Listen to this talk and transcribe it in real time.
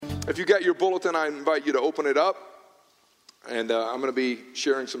If you got your bulletin, I invite you to open it up. And I'm going to be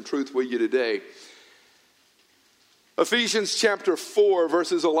sharing some truth with you today. Ephesians chapter 4,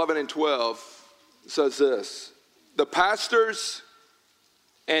 verses 11 and 12 says this: the pastor's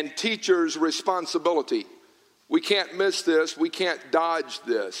and teacher's responsibility. We can't miss this. We can't dodge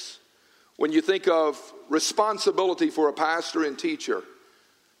this. When you think of responsibility for a pastor and teacher,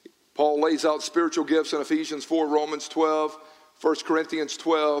 Paul lays out spiritual gifts in Ephesians 4, Romans 12, 1 Corinthians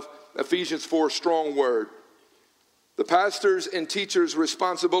 12, Ephesians 4, strong word. The pastor's and teacher's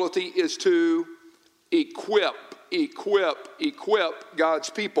responsibility is to equip God's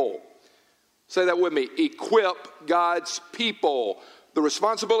people. Say that with me. Equip God's people. The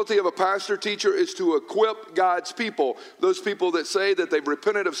responsibility of a pastor teacher is to equip God's people. Those people that say that they've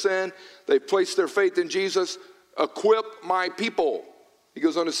repented of sin, they've placed their faith in Jesus. Equip my people. He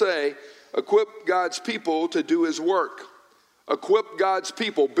goes on to say, equip God's people to do his work. Equip God's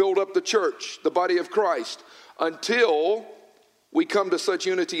people, build up the church, the body of Christ, until we come to such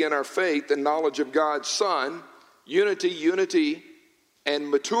unity in our faith and knowledge of God's Son. Unity, and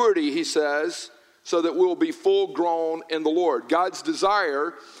maturity, he says, so that we'll be full grown in the Lord. God's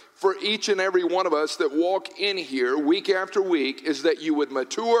desire for each and every one of us that walk in here week after week is that you would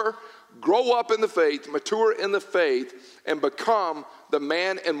mature, grow up in the faith, mature in the faith, and become the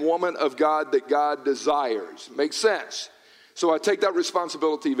man and woman of God that God desires. Makes sense? So I take that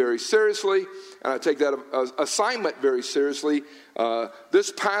responsibility very seriously, and I take that assignment very seriously.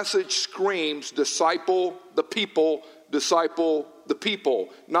 This passage screams, disciple the people,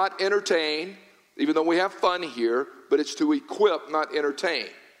 not entertain, even though we have fun here, but it's to equip, not entertain.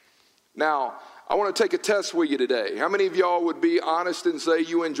 Now, I want to take a test with you today. How many of y'all would be honest and say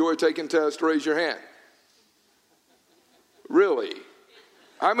you enjoy taking tests? Raise your hand. Really?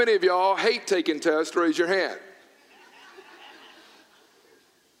 How many of y'all hate taking tests? Raise your hand.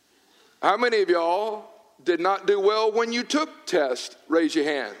 How many of y'all did not do well when you took tests? Raise your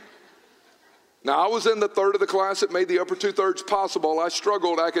hand. Now, I was in the third of the class that made the upper two-thirds possible. I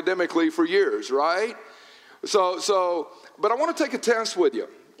struggled academically for years, right? But I want to take a test with you.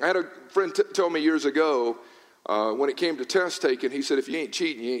 I had a friend tell me years ago, when it came to test taking, he said, if you ain't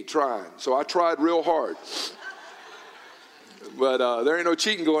cheating, you ain't trying. So I tried real hard. But there ain't no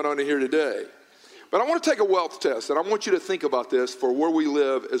cheating going on in here today. But I want to take a wealth test, and I want you to think about this for where we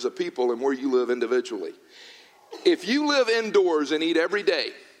live as a people and where you live individually. If you live indoors and eat every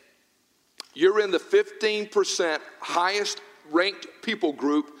day, you're in the 15% highest ranked people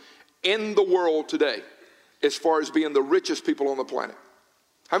group in the world today as far as being the richest people on the planet.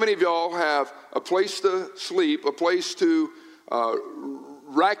 How many of y'all have a place to sleep, a place to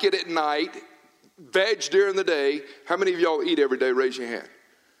rack it at night, veg during the day? How many of y'all eat every day? Raise your hand.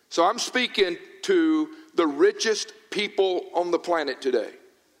 So I'm speaking to the richest people on the planet today.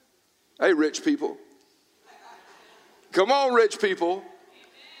 Hey, rich people. Come on, rich people.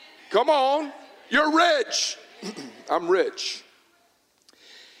 Come on. You're rich. I'm rich.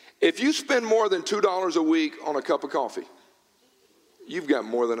 If you spend more than $2 a week on a cup of coffee, you've got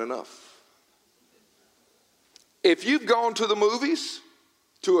more than enough. If you've gone to the movies,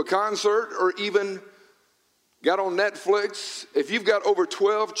 to a concert, or even got on Netflix, if you've got over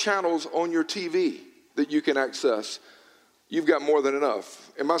 12 channels on your TV that you can access, you've got more than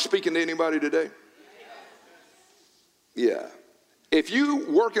enough. Am I speaking to anybody today? Yeah. If you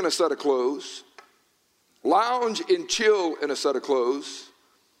work in a set of clothes, lounge and chill in a set of clothes,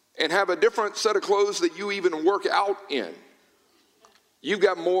 and have a different set of clothes that you even work out in, you've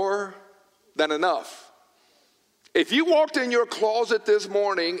got more than enough. If you walked in your closet this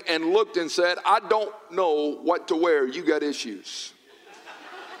morning and looked and said, I don't know what to wear, you got issues.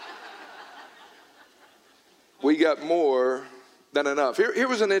 We got more than enough. Here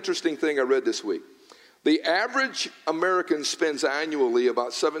was an interesting thing I read this week. The average American spends annually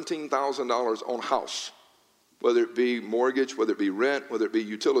about $17,000 on house, whether it be mortgage, whether it be rent, whether it be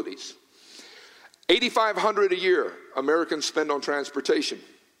utilities. $8,500 a year Americans spend on transportation.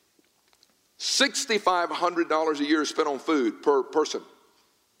 $6,500 a year spent on food per person.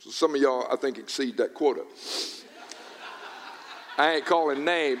 So some of y'all, I think, exceed that quota. I ain't calling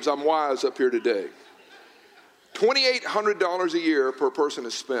names. I'm wise up here today. $2,800 a year per person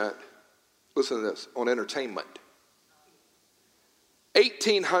is spent, listen to this, on entertainment.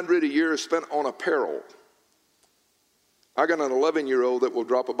 $1,800 a year is spent on apparel. I got an 11-year-old that will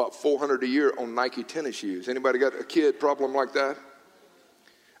drop about $400 a year on Nike tennis shoes. Anybody got a kid problem like that?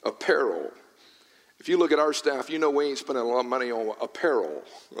 Apparel. If you look at our staff, you know we ain't spending a lot of money on apparel,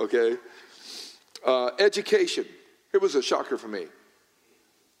 okay? Education. Here was a shocker for me.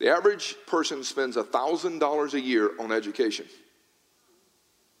 The average person spends $1,000 a year on education.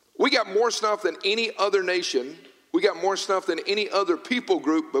 We got more stuff than any other nation. We got more stuff than any other people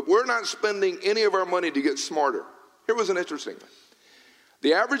group, but we're not spending any of our money to get smarter. Here was an interesting one.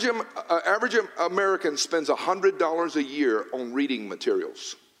 The average American spends $100 a year on reading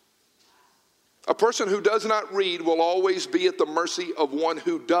materials. A person who does not read will always be at the mercy of one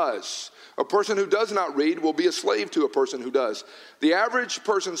who does. A person who does not read will be a slave to a person who does. The average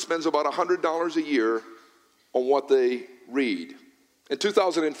person spends about $100 a year on what they read. In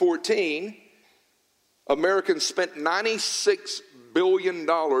 2014, Americans spent $96 billion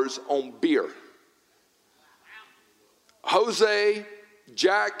on beer. Jose,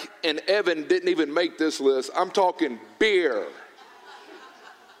 Jack, and Evan didn't even make this list. I'm talking beer.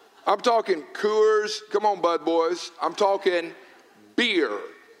 I'm talking Coors. Come on, Bud Boys. I'm talking beer.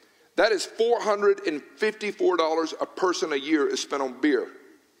 That is $454 a person a year is spent on beer.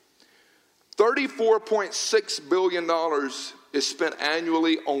 $34.6 billion is spent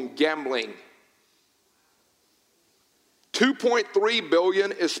annually on gambling. $2.3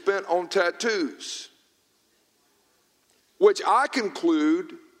 billion is spent on tattoos, which I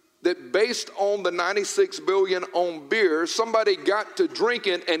conclude that based on the $96 billion on beer, somebody got to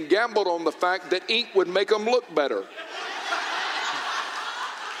drinking and gambled on the fact that ink would make them look better.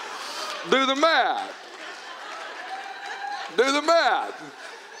 Do the math. Do the math.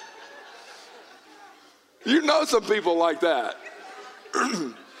 You know some people like that.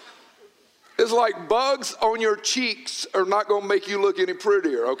 It's like bugs on your cheeks are not going to make you look any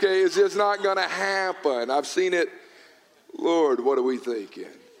prettier, okay? It's just not going to happen. I've seen it. Lord, what are we thinking?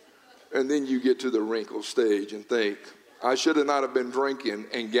 And then you get to the wrinkle stage and think, I should have not have been drinking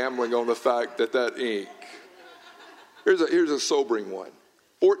and gambling on the fact that ink. Here's a sobering one.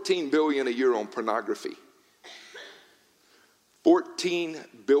 $14 billion a year on pornography.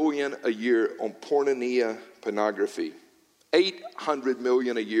 $14 billion a year on pornography. $800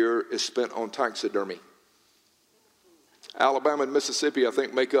 million a year is spent on taxidermy. Alabama and Mississippi, I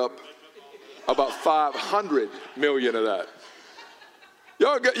think, make up about $500 million of that.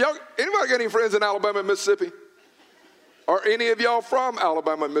 Anybody got any friends in Alabama and Mississippi? Are any of y'all from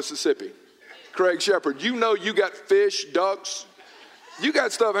Alabama and Mississippi? Craig Shepard, you know you got fish, ducks. You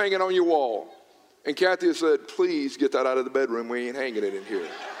got stuff hanging on your wall. And Kathy has said, please get that out of the bedroom. We ain't hanging it in here.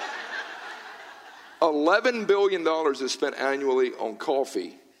 $11 billion is spent annually on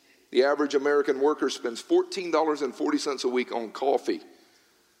coffee. The average American worker spends $14.40 a week on coffee.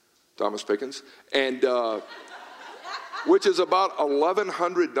 Thomas Pickens. And which is about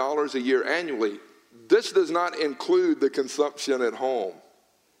 $1,100 a year annually. This does not include the consumption at home.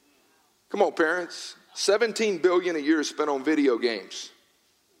 Come on, parents. $17 billion a year is spent on video games.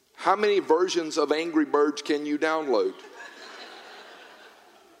 How many versions of Angry Birds can you download?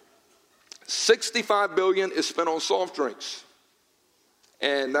 $65 billion is spent on soft drinks.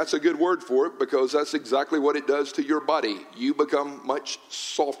 And that's a good word for it because that's exactly what it does to your body. You become much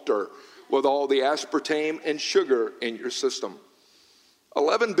softer with all the aspartame and sugar in your system.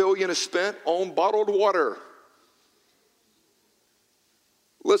 $11 billion is spent on bottled water.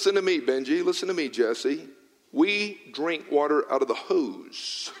 Listen to me, Benji. Listen to me, Jesse. We drink water out of the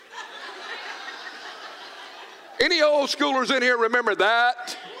hose. Any old schoolers in here remember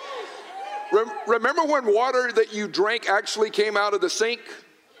that? Remember when water that you drank actually came out of the sink?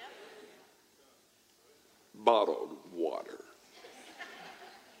 Bottled water.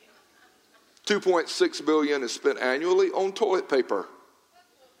 $2.6 billion is spent annually on toilet paper.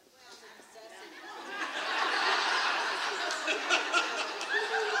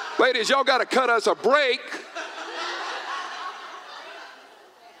 Ladies, y'all got to cut us a break.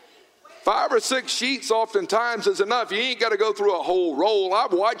 5 or 6 sheets oftentimes is enough. You ain't got to go through a whole roll.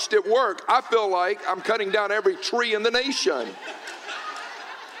 I've watched it work. I feel like I'm cutting down every tree in the nation.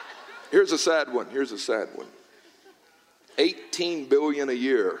 Here's a sad one. $18 billion a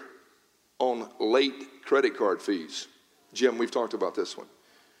year on late credit card fees. Jim, we've talked about this one.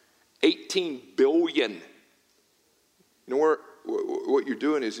 $18 billion. You know what you're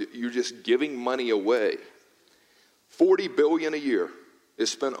doing is you're just giving money away. $40 billion a year is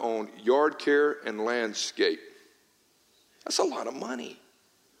spent on yard care and landscape. That's a lot of money.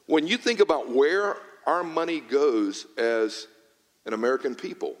 When you think about where our money goes as an American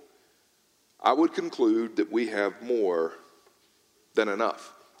people, I would conclude that we have more than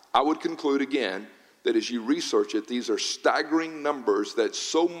enough. I would conclude again that as you research it, these are staggering numbers that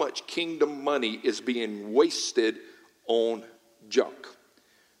so much kingdom money is being wasted on junk.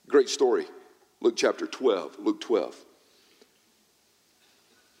 Great story. Luke chapter 12. Luke 12.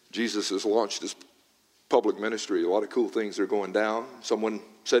 Jesus has launched his public ministry. A lot of cool things are going down. Someone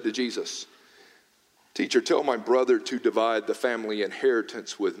said to Jesus, Teacher, tell my brother to divide the family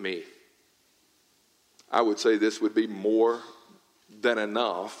inheritance with me. I would say this would be more than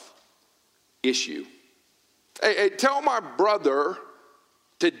enough issue. Hey, tell my brother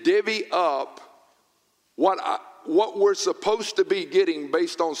to divvy up what we're supposed to be getting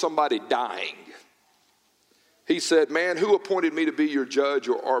based on somebody dying. He said, man, who appointed me to be your judge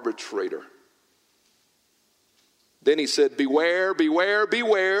or arbitrator? Then he said, beware, beware,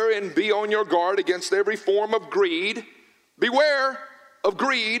 beware, and be on your guard against every form of greed. Beware of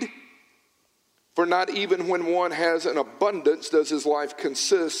greed, for not even when one has an abundance does his life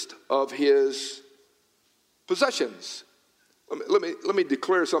consist of his possessions. Let me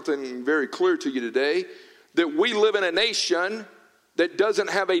declare something very clear to you today, that we live in a nation that doesn't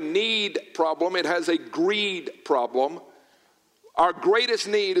have a need problem, it has a greed problem. Our greatest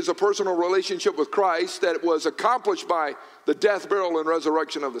need is a personal relationship with Christ that was accomplished by the death, burial, and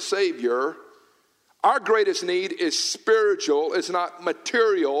resurrection of the Savior. Our greatest need is spiritual, it's not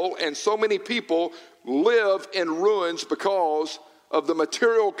material, and so many people live in ruins because of the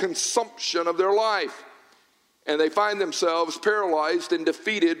material consumption of their life. And they find themselves paralyzed and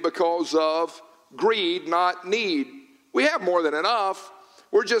defeated because of greed, not need. We have more than enough.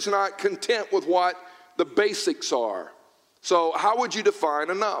 We're just not content with what the basics are. So how would you define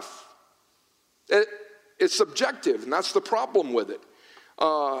enough? It's subjective, and that's the problem with it.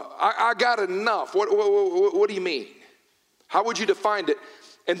 I got enough. What do you mean? How would you define it?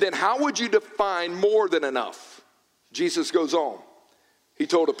 And then how would you define more than enough? Jesus goes on. He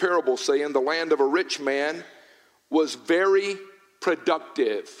told a parable saying, the land of a rich man was very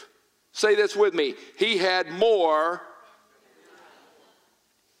productive. Say this with me. He had more.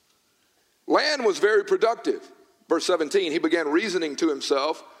 Land was very productive. Verse 17, he began reasoning to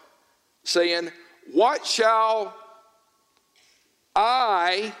himself, saying, what shall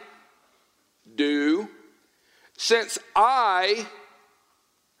I do since I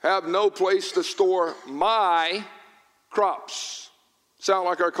have no place to store my crops? Sound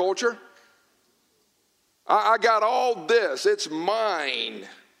like our culture? I got all this. It's mine.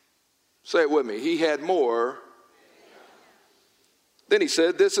 Say it with me. He had more. Then he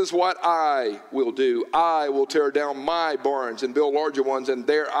said, this is what I will do. I will tear down my barns and build larger ones, and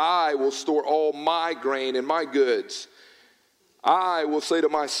there I will store all my grain and my goods. I will say to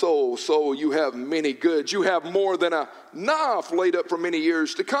my soul, soul, you have many goods. You have more than enough laid up for many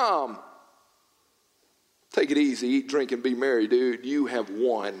years to come. Take it easy, eat, drink, and be merry, dude. You have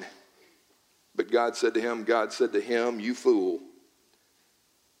won. But God said to him, you fool.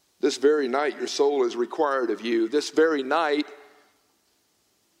 This very night your soul is required of you. This very night,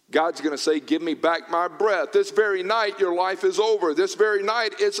 God's going to say, give me back my breath. This very night, your life is over. This very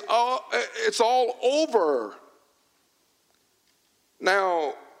night, it's all over.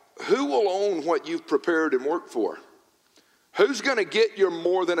 Now, who will own what you've prepared and worked for? Who's going to get your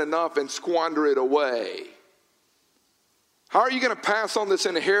more than enough and squander it away? How are you going to pass on this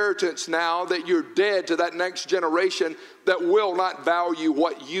inheritance now that you're dead to that next generation that will not value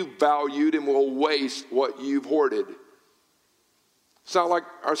what you valued and will waste what you've hoarded? Sound like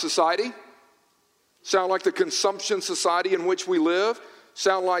our society? Sound like the consumption society in which we live?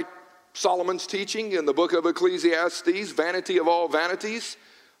 Sound like Solomon's teaching in the book of Ecclesiastes, vanity of all vanities?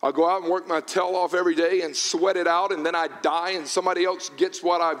 I'll go out and work my tail off every day and sweat it out, and then I die and somebody else gets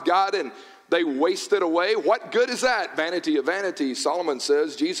what I've got and they waste it away. What good is that? Vanity of vanities, Solomon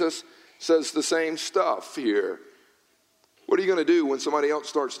says. Jesus says the same stuff here. What are you going to do when somebody else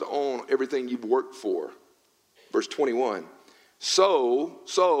starts to own everything you've worked for? Verse 21. So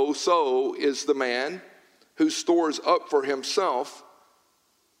is the man who stores up for himself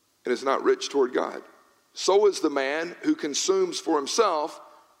and is not rich toward God. So is the man who consumes for himself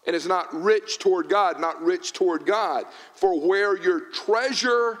and is not rich toward God, not rich toward God. For where your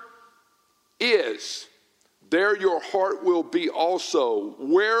treasure is, there your heart will be also.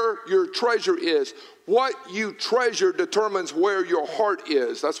 Where your treasure is, what you treasure determines where your heart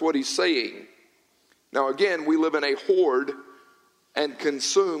is. That's what he's saying. Now again, we live in a hoard and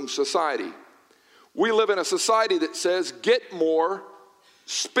consume society. We live in a society that says get more,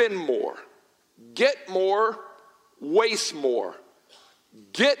 spend more. Get more, waste more.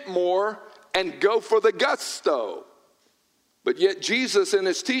 Get more and go for the gusto. But yet Jesus in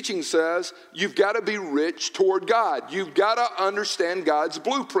his teaching says you've got to be rich toward God. You've got to understand God's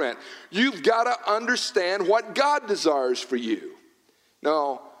blueprint. You've got to understand what God desires for you.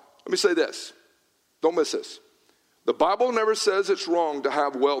 Now, let me say this. Don't miss this. The Bible never says it's wrong to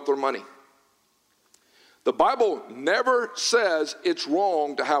have wealth or money. The Bible never says it's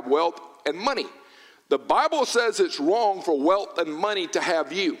wrong to have wealth and money. The Bible says it's wrong for wealth and money to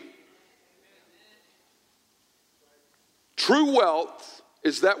have you. True wealth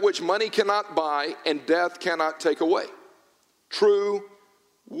is that which money cannot buy and death cannot take away. True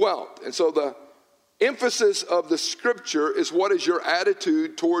wealth. And so the emphasis of the scripture is what is your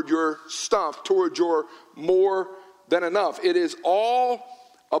attitude toward your stuff, toward your more than enough. It is all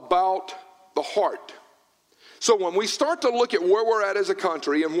about the heart. So when we start to look at where we're at as a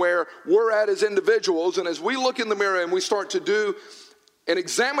country and where we're at as individuals, and as we look in the mirror and we start to do an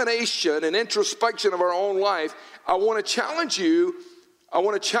examination and introspection of our own life, I want to challenge you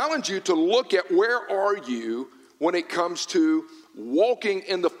to look at where are you when it comes to walking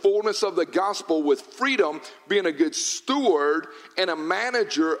in the fullness of the gospel with freedom, being a good steward and a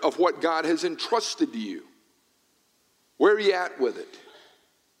manager of what God has entrusted to you. Where are you at with it?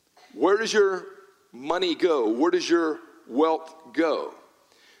 Where does your money go? Where does your wealth go?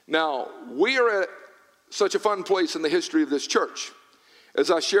 Now, we are at such a fun place in the history of this church. As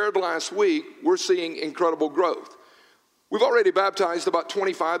I shared last week, we're seeing incredible growth. We've already baptized about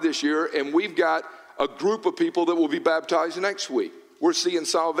 25 this year, and we've got a group of people that will be baptized next week. We're seeing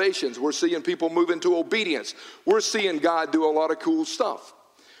salvations. We're seeing people move into obedience. We're seeing God do a lot of cool stuff.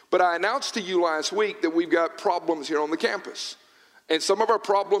 But I announced to you last week that we've got problems here on the campus. And some of our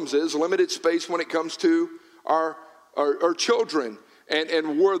problems is limited space when it comes to our children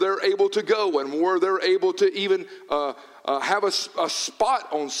and where they're able to go and where they're able to even have a spot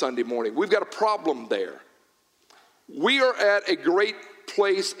on Sunday morning. We've got a problem there. We are at a great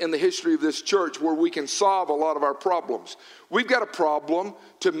place in the history of this church where we can solve a lot of our problems. We've got a problem,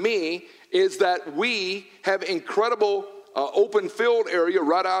 to me, is that we have incredible open field area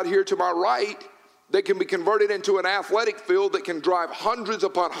right out here to my right that can be converted into an athletic field that can drive hundreds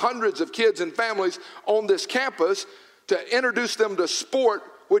upon hundreds of kids and families on this campus to introduce them to sport,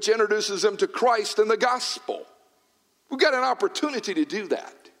 which introduces them to Christ and the gospel. We've got an opportunity to do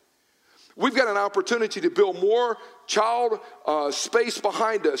that. We've got an opportunity to build more child space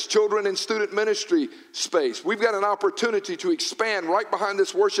behind us, children and student ministry space. We've got an opportunity to expand right behind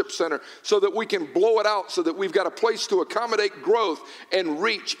this worship center so that we can blow it out, so that we've got a place to accommodate growth and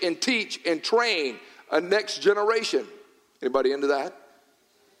reach and teach and train a next generation. Anybody into that?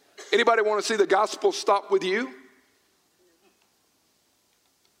 Anybody want to see the gospel stop with you?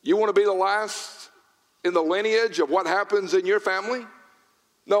 You want to be the last in the lineage of what happens in your family?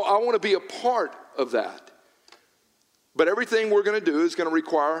 No, I want to be a part of that. But everything we're going to do is going to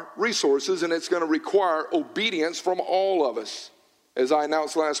require resources, and it's going to require obedience from all of us. As I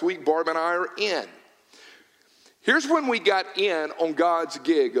announced last week, Barb and I are in. Here's when we got in on God's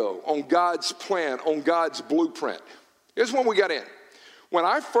gig-o, on God's plan, on God's blueprint. Here's when we got in. When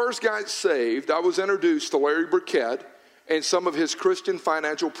I first got saved, I was introduced to Larry Burkett and some of his Christian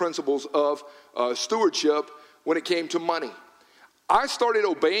financial principles of stewardship when it came to money. I started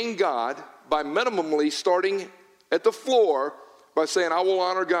obeying God by minimally starting at the floor by saying, I will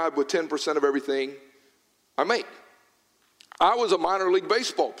honor God with 10% of everything I make. I was a minor league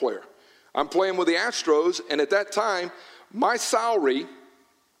baseball player. I'm playing with the Astros, and at that time, my salary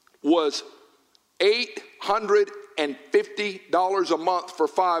was $850 a month for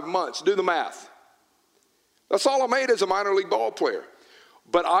 5 months. Do the math. That's all I made as a minor league ball player.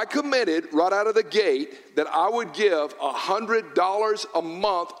 But I committed right out of the gate that I would give $100 a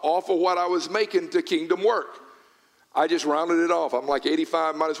month off of what I was making to Kingdom Work. I just rounded it off. I'm like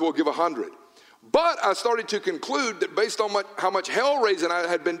 85, might as well give 100. But I started to conclude that based on how much hell raising I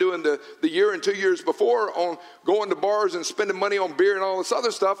had been doing the year and 2 years before on going to bars and spending money on beer and all this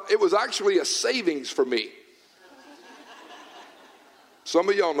other stuff, it was actually a savings for me. Some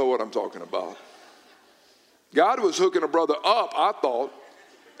of y'all know what I'm talking about. God was hooking a brother up, I thought.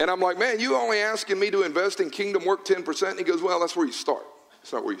 And I'm like, man, you only asking me to invest in Kingdom Work 10%? And he goes, well, that's where you start.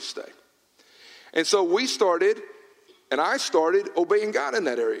 It's not where you stay. And so I started obeying God in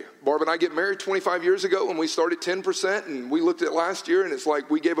that area. Barb and I get married 25 years ago, and we started 10%, and we looked at last year, and it's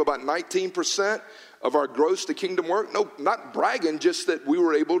like we gave about 19% of our gross to Kingdom Work. No, not bragging, just that we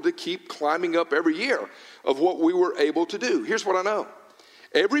were able to keep climbing up every year of what we were able to do. Here's what I know.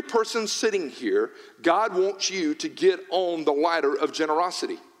 Every person sitting here, God wants you to get on the ladder of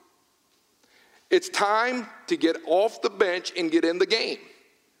generosity. It's time to get off the bench and get in the game.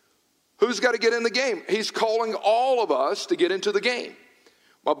 Who's got to get in the game? He's calling all of us to get into the game.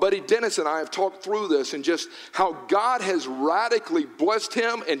 My buddy Dennis and I have talked through this and just how God has radically blessed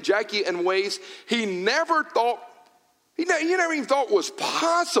him and Jackie in ways he never even thought was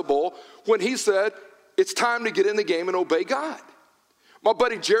possible when he said, it's time to get in the game and obey God. My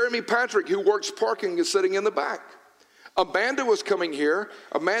buddy Jeremy Patrick, who works parking, is sitting in the back. Amanda was coming here.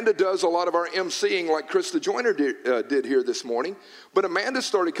 Amanda does a lot of our emceeing like Krista Joyner did here this morning. But Amanda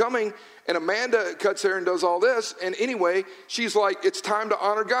started coming, and Amanda cuts hair and does all this. And anyway, she's like, it's time to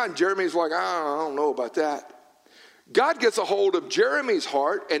honor God. And Jeremy's like, I don't know about that. God gets a hold of Jeremy's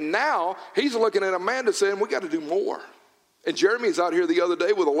heart, and now he's looking at Amanda saying, we got to do more. And Jeremy's out here the other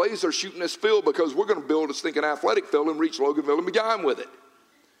day with a laser shooting this field because we're going to build a stinking athletic field and reach Loganville and be gone with it.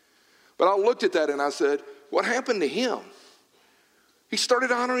 But I looked at that and I said, what happened to him? He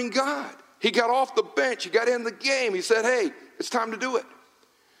started honoring God. He got off the bench. He got in the game. He said, hey, it's time to do it.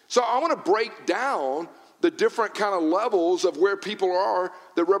 So I want to break down the different kind of levels of where people are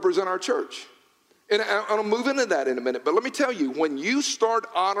that represent our church. And I'll move into that in a minute. But let me tell you, when you start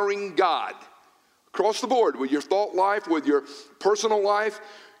honoring God across the board with your thought life, with your personal life,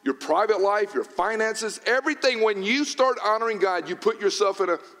 your private life, your finances, everything, when you start honoring God, you put yourself in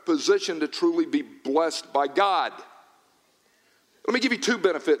a position to truly be blessed by God. Let me give you two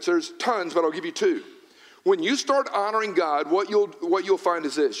benefits. There's tons, but I'll give you two. When you start honoring God, what you'll find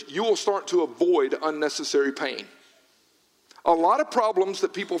is this. You will start to avoid unnecessary pain. A lot of problems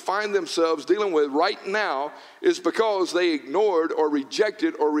that people find themselves dealing with right now is because they ignored or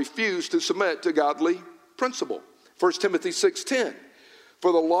rejected or refused to submit to godly principle. 1 Timothy 6:10.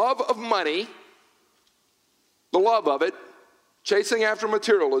 For the love of money, the love of it, chasing after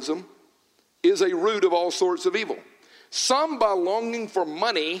materialism, is a root of all sorts of evil. Some, by longing for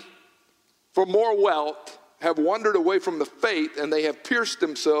money, for more wealth, have wandered away from the faith, and they have pierced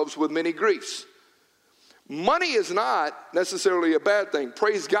themselves with many griefs. Money is not necessarily a bad thing.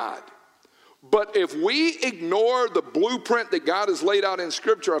 Praise God. But if we ignore the blueprint that God has laid out in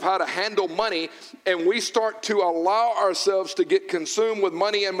Scripture of how to handle money, and we start to allow ourselves to get consumed with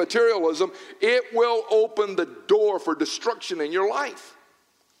money and materialism, it will open the door for destruction in your life.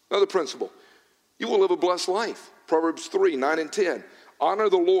 Another principle. You will live a blessed life. Proverbs 3:9 and 10. Honor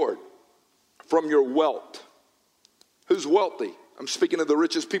the Lord from your wealth. Who's wealthy? I'm speaking of the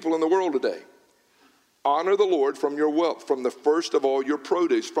richest people in the world today. Honor the Lord from your wealth, from the first of all your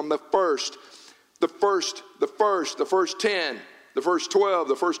produce, from the first 10, the first 12,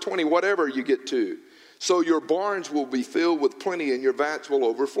 the first 20, whatever you get to. So your barns will be filled with plenty and your vats will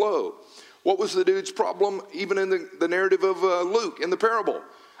overflow. What was the dude's problem even in the narrative of Luke, in the parable?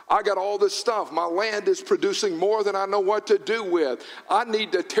 I got all this stuff. My land is producing more than I know what to do with. I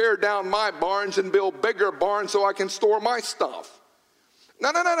need to tear down my barns and build bigger barns so I can store my stuff.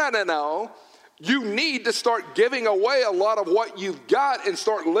 No. You need to start giving away a lot of what you've got and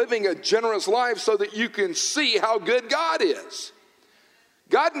start living a generous life so that you can see how good God is.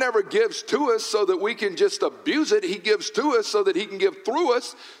 God never gives to us so that we can just abuse it. He gives to us so that he can give through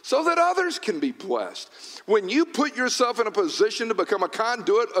us so that others can be blessed. When you put yourself in a position to become a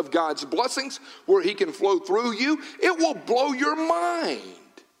conduit of God's blessings where he can flow through you, it will blow your mind.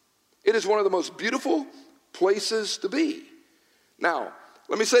 It is one of the most beautiful places to be. Now,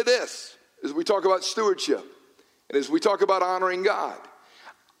 let me say this. As we talk about stewardship and as we talk about honoring God,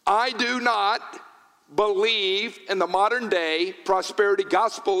 I do not believe in the modern day prosperity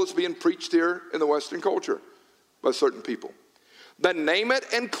gospel that's being preached here in the Western culture by certain people. The name it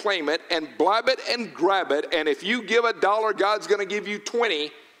and claim it and blab it and grab it, and if you give $1, God's going to give you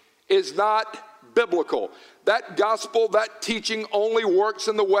 20 is not biblical. That gospel, that teaching only works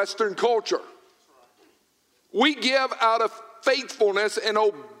in the Western culture. We give out of faithfulness and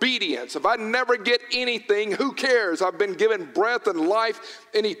obedience. If I never get anything, who cares? I've been given breath and life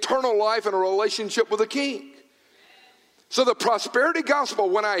and eternal life and a relationship with the King. So the prosperity gospel,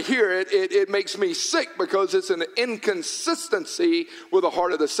 when I hear it, it makes me sick because it's an inconsistency with the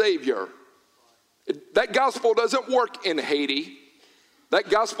heart of the Savior. That gospel doesn't work in Haiti.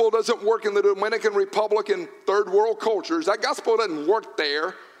 That gospel doesn't work in the Dominican Republic and third world cultures. That gospel doesn't work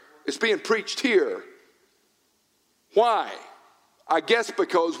there. It's being preached here. Why? I guess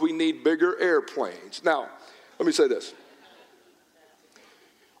because we need bigger airplanes. Now, let me say this.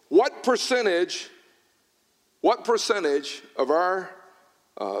 What percentage of our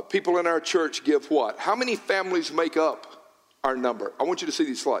people in our church give what? How many families make up our number? I want you to see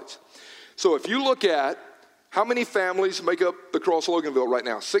these slides. So if you look at how many families make up the Cross Loganville right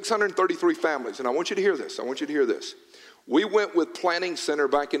now, 633 families. And I want you to hear this. We went with Planning Center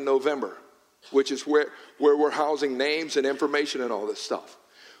back in November, which is where we're housing names and information and all this stuff.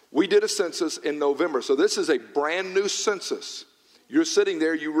 We did a census in November. So this is a brand new census. You're sitting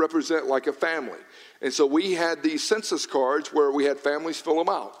there, you represent like a family. And so we had these census cards where we had families fill them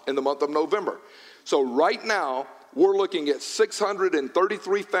out in the month of November. So right now, we're looking at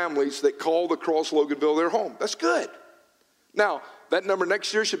 633 families that call the Cross Loganville their home. That's good. Now, that number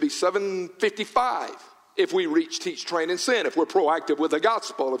next year should be 755. if we reach, teach, train, and send, if we're proactive with the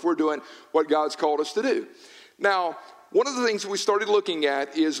gospel, if we're doing what God's called us to do. Now, one of the things we started looking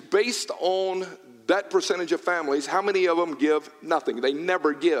at is based on that percentage of families, how many of them give nothing? They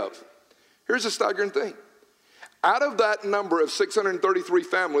never give. Here's a staggering thing. Out of that number of 633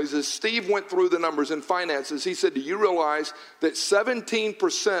 families, as Steve went through the numbers in finances, he said, do you realize that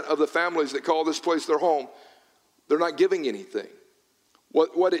 17% of the families that call this place their home, they're not giving anything?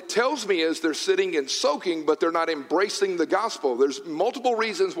 What it tells me is they're sitting and soaking, but they're not embracing the gospel. There's multiple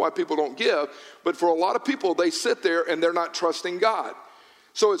reasons why people don't give, but for a lot of people, they sit there and they're not trusting God.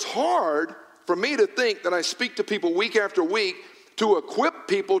 So it's hard for me to think that I speak to people week after week to equip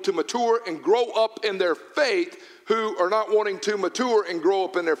people to mature and grow up in their faith who are not wanting to mature and grow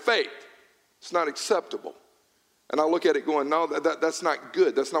up in their faith. It's not acceptable. And I look at it going, no, that's not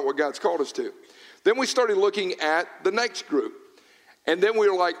good. That's not what God's called us to. Then we started looking at the next group. And then we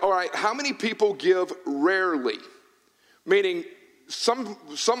were like, all right, how many people give rarely? Meaning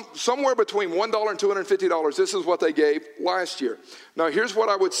somewhere between $1 and $250. This is what they gave last year. Now, here's what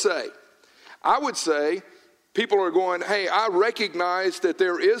I would say. I would say people are going, hey, I recognize that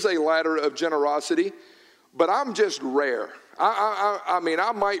there is a ladder of generosity, but I'm just rare. I mean,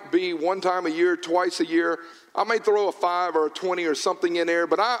 I might be one time a year, twice a year. I may throw a 5 or a 20 or something in there,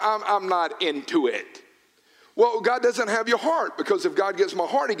 but I'm not into it. Well, God doesn't have your heart, because if God gets my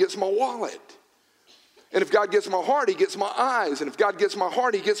heart, he gets my wallet. And if God gets my heart, he gets my eyes. And if God gets my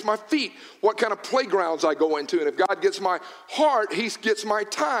heart, he gets my feet, what kind of playgrounds I go into. And if God gets my heart, he gets my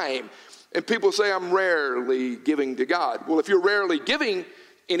time. And people say I'm rarely giving to God. Well, if you're rarely giving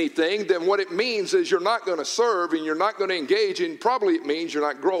anything, then what it means is you're not going to serve and you're not going to engage, and probably it means you're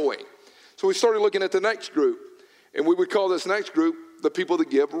not growing. So we started looking at the next group, and we would call this next group the people that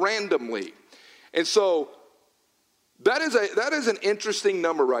give randomly. And so that is an interesting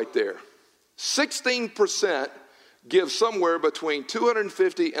number right there. 16% give somewhere between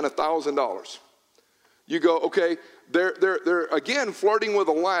 $250 and $1,000. You go, okay, they're again flirting with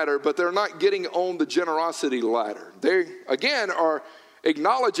a ladder, but they're not getting on the generosity ladder. They again are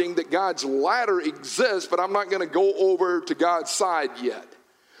acknowledging that God's ladder exists, but I'm not going to go over to God's side yet.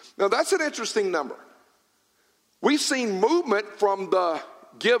 Now that's an interesting number. We've seen movement from the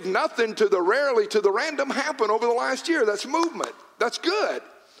give nothing to the rarely to the random happen over the last year. That's movement. That's good.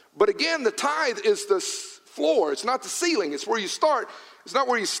 But again, the tithe is the floor. It's not the ceiling. It's where you start. It's not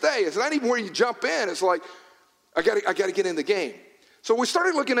where you stay. It's not even where you jump in. It's like, I got to get in the game. So we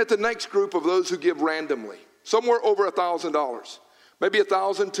started looking at the next group of those who give randomly, somewhere over $1,000, maybe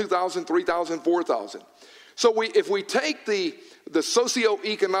 1,000, 2,000, 3,000, 4,000. So if we take the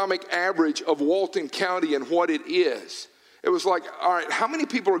socioeconomic average of Walton County and what it is, it was like, all right, how many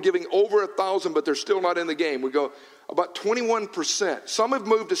people are giving over 1,000, but they're still not in the game? We go about 21%. Some have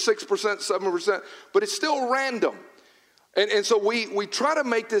moved to 6%, 7%, but it's still random. And so we try to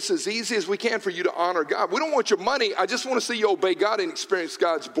make this as easy as we can for you to honor God. We don't want your money. I just want to see you obey God and experience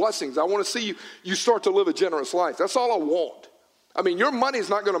God's blessings. I want to see you start to live a generous life. That's all I want. I mean, your money is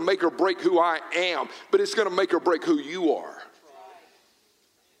not going to make or break who I am, but it's going to make or break who you are.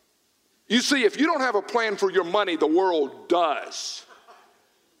 You see, if you don't have a plan for your money, the world does.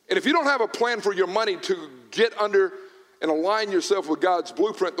 And if you don't have a plan for your money to get under and align yourself with God's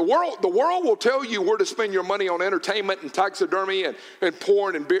blueprint, the world will tell you where to spend your money on entertainment and taxidermy and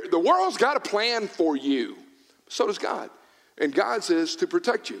porn and beer. The world's got a plan for you. So does God. And God's is to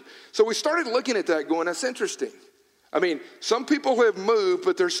protect you. So we started looking at that going, that's interesting. I mean, some people have moved,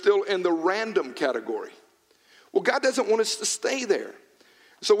 but they're still in the random category. Well, God doesn't want us to stay there.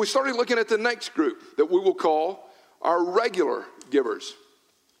 So we started looking at the next group that we will call our regular givers.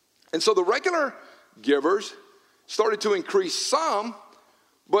 And so the regular givers started to increase some,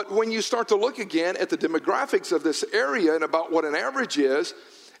 but when you start to look again at the demographics of this area and about what an average is,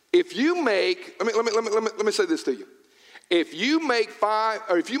 if you make, let me say this to you. If you make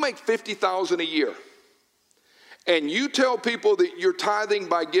 $50,000 a year, and you tell people that you're tithing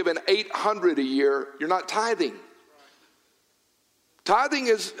by giving $800 a year, you're not tithing. Tithing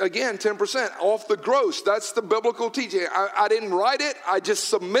is, again, 10% off the gross. That's the biblical teaching. I didn't write it. I just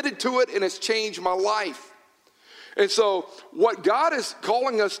submitted to it, and it's changed my life. And so what God is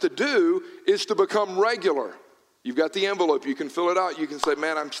calling us to do is to become regular. You've got the envelope. You can fill it out. You can say,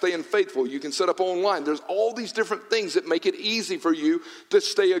 man, I'm staying faithful. You can set up online. There's all these different things that make it easy for you to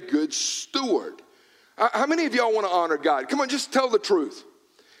stay a good steward. How many of y'all want to honor God? Come on, just tell the truth.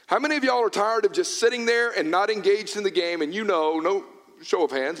 How many of y'all are tired of just sitting there and not engaged in the game? And you know, no show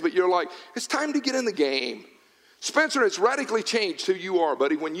of hands, but you're like, it's time to get in the game. Spencer, it's radically changed who you are,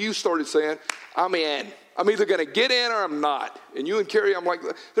 buddy, when you started saying, I'm in. I'm either going to get in or I'm not. And you and Carrie, I'm like,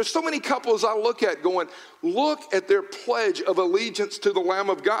 there's so many couples I look at going, look at their pledge of allegiance to the Lamb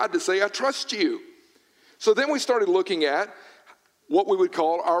of God to say, I trust you. So then we started looking at what we would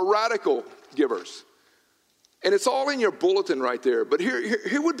call our radical givers. And it's all in your bulletin right there. But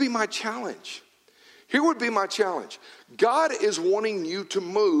here would be my challenge. Here would be my challenge. God is wanting you to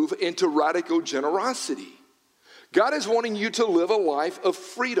move into radical generosity. God is wanting you to live a life of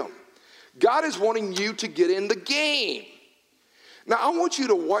freedom. God is wanting you to get in the game. Now, I want you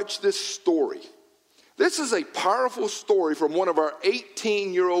to watch this story. This is a powerful story from one of our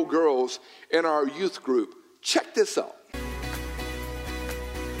 18-year-old girls in our youth group. Check this out.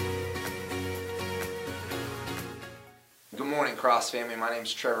 Good morning, Cross family. My name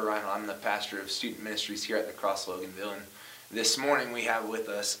is Trevor Reinhold. I'm the pastor of student ministries here at the Cross Loganville. And this morning we have with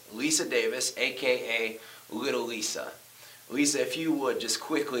us Lisa Davis, a.k.a. Little Lisa. Lisa, if you would just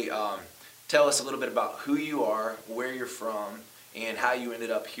quickly tell us a little bit about who you are, where you're from, and how you ended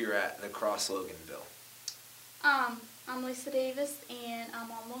up here at the Cross Loganville. I'm Lisa Davis, and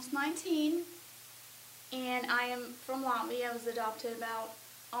I'm almost 19, and I am from Latvia. I was adopted about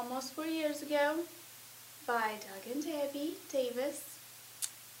almost 4 years ago by Doug and Debbie Davis,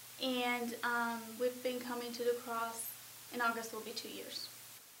 and we've been coming to the Cross. In August will be 2 years.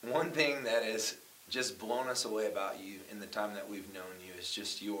 One thing that has just blown us away about you in the time that we've known you is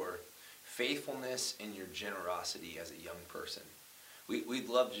just your faithfulness and your generosity as a young person. We'd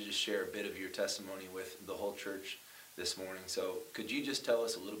love to just share a bit of your testimony with the whole church this morning. So could you just tell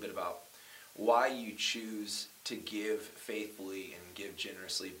us a little bit about why you choose to give faithfully and give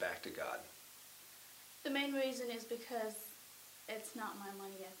generously back to God? The main reason is because it's not my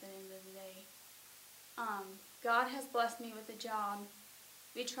money at the end of the day. God has blessed me with a job.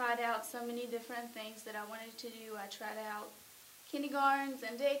 We tried out so many different things that I wanted to do. I tried out kindergartens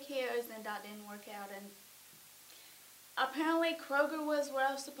and daycares, and that didn't work out. And apparently Kroger was where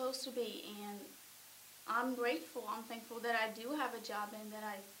I was supposed to be, and I'm grateful. I'm thankful that I do have a job and that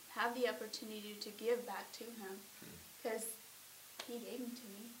I have the opportunity to give back to him because he gave them to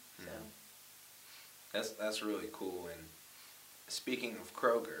me. So that's really cool. And speaking of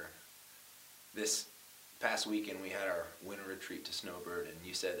Kroger, this past weekend we had our winter retreat to Snowbird, and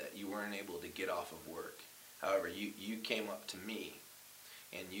you said that you weren't able to get off of work. However, you came up to me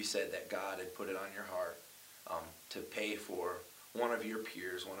and you said that God had put it on your heart to pay for one of your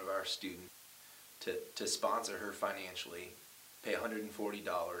peers, one of our students, to sponsor her financially, pay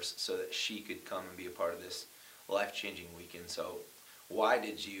 $140 so that she could come and be a part of this life-changing weekend. So why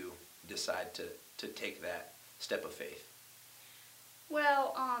did you decide to take that step of faith?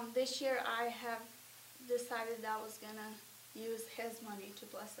 Well, this year I have decided that I was going to use his money to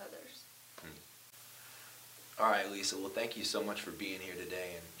bless others. All right, Lisa. Well, thank you so much for being here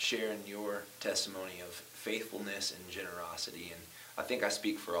today and sharing your testimony of faithfulness and generosity. And I think I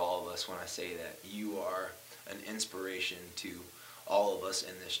speak for all of us when I say that you are an inspiration to all of us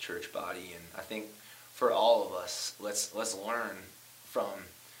in this church body. And I think for all of us, let's learn from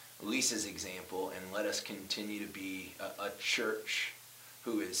Lisa's example and let us continue to be a church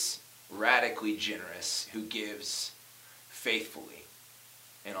who is radically generous, who gives faithfully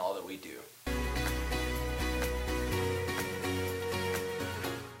in all that we do.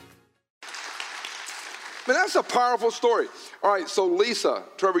 Man, that's a powerful story. All right, so Lisa,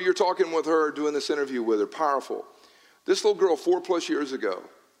 Trevor, you're talking with her, doing this interview with her. Powerful. This little girl 4+ years ago,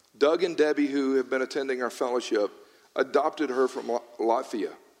 Doug and Debbie, who have been attending our fellowship, adopted her from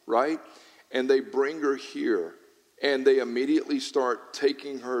Latvia, right? And they bring her here, and they immediately start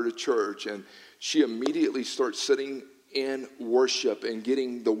taking her to church, and she immediately starts sitting in worship and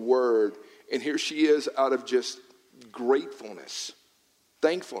getting the word. And here she is out of just gratefulness,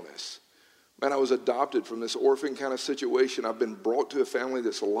 thankfulness. Man, I was adopted from this orphan kind of situation. I've been brought to a family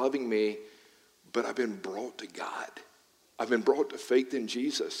that's loving me, but I've been brought to God. I've been brought to faith in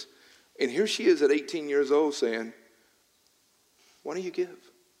Jesus. And here she is at 18 years old saying, why do you give?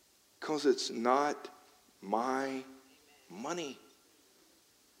 Because it's not my money.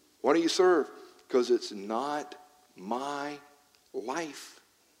 Why do you serve? Because it's not my life.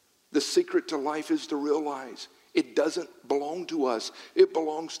 The secret to life is to realize it doesn't belong to us. It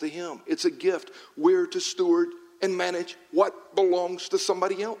belongs to him. It's a gift. We're to steward and manage what belongs to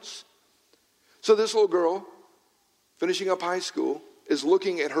somebody else. So this little girl, finishing up high school, is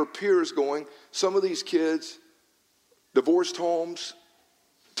looking at her peers going, some of these kids, divorced homes,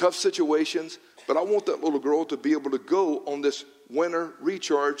 tough situations, but I want that little girl to be able to go on this winter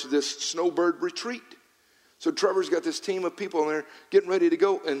recharge, this Snowbird retreat. So Trevor's got this team of people in there getting ready to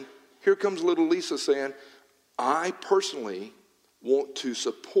go, and here comes little Lisa saying, I personally want to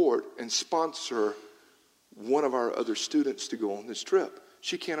support and sponsor one of our other students to go on this trip.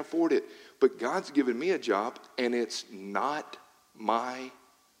 She can't afford it. But God's given me a job, and it's not my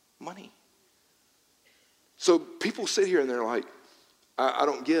money. So people sit here and they're like, I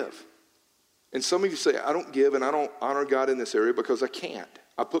don't give. And some of you say, I don't give and I don't honor God in this area because I can't.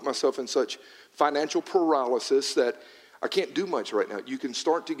 I put myself in such financial paralysis that I can't do much right now. You can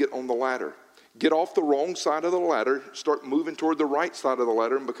start to get on the ladder. Get off the wrong side of the ladder, start moving toward the right side of the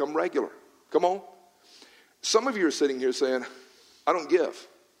ladder and become regular. Come on. Some of you are sitting here saying, I don't give.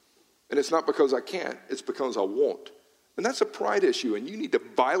 And it's not because I can't, it's because I won't. And that's a pride issue, and you need to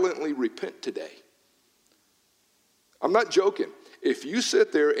violently repent today. I'm not joking. If you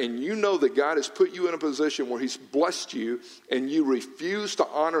sit there and you know that God has put you in a position where he's blessed you and you refuse to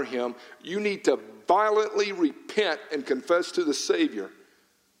honor him, you need to violently repent and confess to the Savior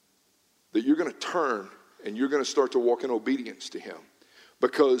that you're going to turn and you're going to start to walk in obedience to him.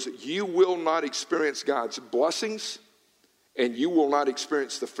 Because you will not experience God's blessings and you will not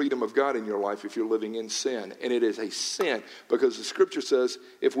experience the freedom of God in your life if you're living in sin. And it is a sin because the scripture says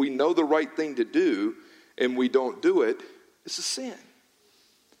if we know the right thing to do and we don't do it, it's a sin.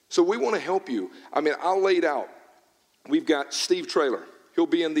 So we want to help you. I mean, I laid out. We've got Steve Traylor. He'll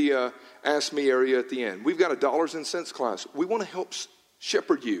be in the Ask Me area at the end. We've got a dollars and cents class. We want to help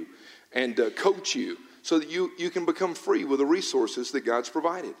shepherd you and coach you so that you can become free with the resources that God's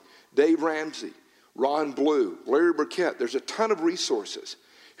provided. Dave Ramsey, Ron Blue, Larry Burkett. There's a ton of resources.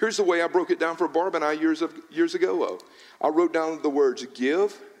 Here's the way I broke it down for Barb and I years ago. I wrote down the words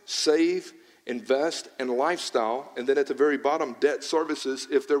give, save, invest, and lifestyle, and then at the very bottom, debt services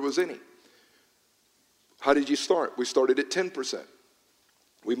if there was any. How did you start? We started at 10%.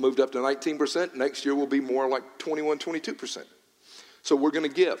 We moved up to 19%. Next year will be more like 21, 22%. So we're going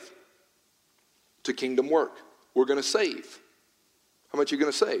to give to kingdom work. We're going to save. How much are you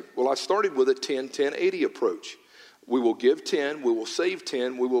going to save? Well, I started with a 10, 10, 80 approach. We will give 10, we will save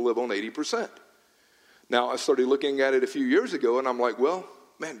 10, we will live on 80%. Now, I started looking at it a few years ago, and I'm like, well,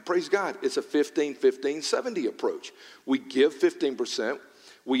 man, praise God. It's a 15, 15, 70 approach. We give 15%,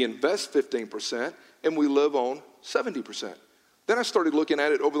 we invest 15%, and we live on 70%. Then I started looking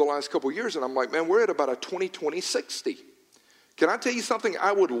at it over the last couple of years, and I'm like, man, we're at about a 20, 20, 60. Can I tell you something?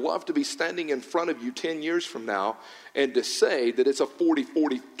 I would love to be standing in front of you 10 years from now and to say that it's a 40,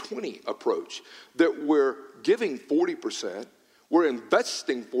 40, 20 approach, that we're giving 40%, we're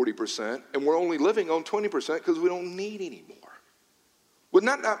investing 40%, and we're only living on 20% because we don't need any more. Would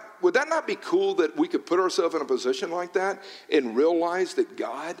that not be cool that we could put ourselves in a position like that and realize that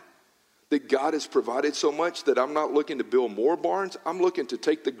God has provided so much that I'm not looking to build more barns. I'm looking to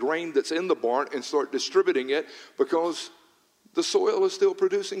take the grain that's in the barn and start distributing it because the soil is still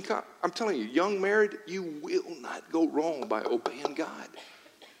producing. I'm telling you, young married, you will not go wrong by obeying God.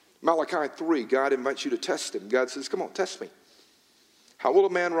 Malachi 3, God invites you to test him. God says, come on, test me. How will a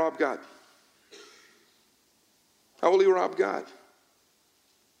man rob God? How will he rob God?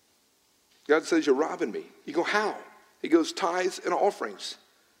 God says, you're robbing me. You go, how? He goes, tithes and offerings.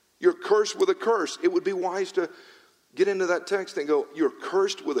 You're cursed with a curse. It would be wise to get into that text and go, you're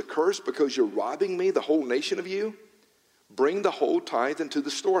cursed with a curse because you're robbing me, the whole nation of you? Bring the whole tithe into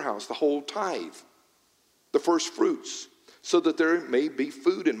the storehouse, the whole tithe, the first fruits, so that there may be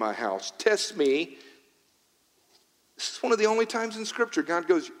food in my house. Test me. This is one of the only times in Scripture God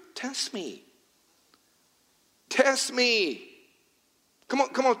goes, test me. Test me. Come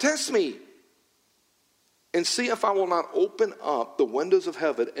on, test me. And see if I will not open up the windows of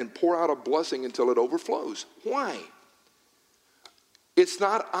heaven and pour out a blessing until it overflows. Why? It's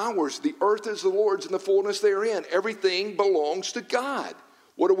not ours. The earth is the Lord's and the fullness therein. Everything belongs to God.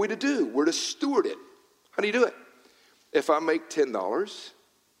 What are we to do? We're to steward it. How do you do it? If I make $10,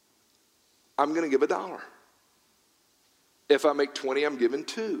 I'm going to give $1. If I make 20, I'm giving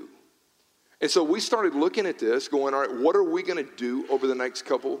 2. And so we started looking at this, going, all right, what are we going to do over the next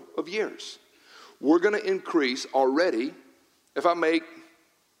couple of years? We're going to increase already. If I make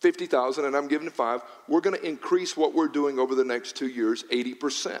 50,000 and I'm giving 5, we're going to increase what we're doing over the next 2 years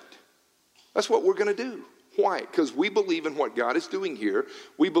 80%. That's what we're going to do. Why? Because we believe in what God is doing here.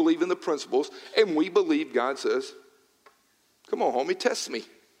 We believe in the principles, and we believe God says, come on, homie, test me.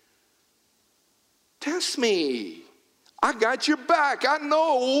 Test me. I got your back. I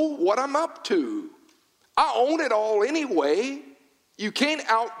know what I'm up to. I own it all anyway. You can't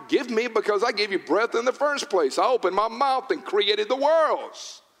outgive me because I gave you breath in the first place. I opened my mouth and created the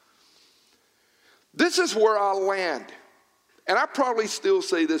worlds. This is where I land. And I probably still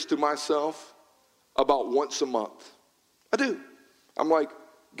say this to myself about once a month. I do. I'm like,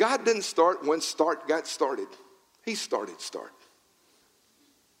 God didn't start when start got started. He started start.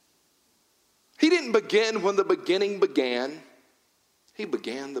 He didn't begin when the beginning began. He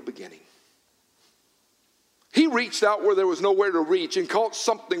began the beginning. He reached out where there was nowhere to reach and caught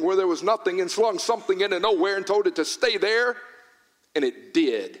something where there was nothing and slung something into nowhere and told it to stay there, and it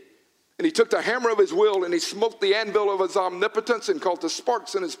did. And he took the hammer of his will and he smote the anvil of his omnipotence and caught the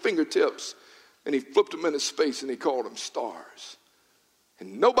sparks in his fingertips, and he flipped them into space and he called them stars.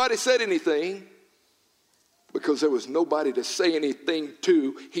 And nobody said anything because there was nobody to say anything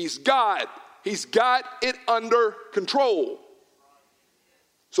to. He's God. He's got it under control.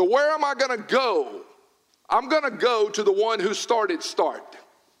 So where am I going to go? I'm going to go to the one who started start.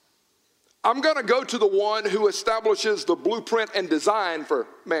 I'm going to go to the one who establishes the blueprint and design for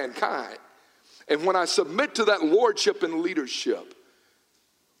mankind. And when I submit to that lordship and leadership,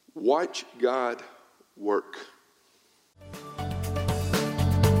 watch God work.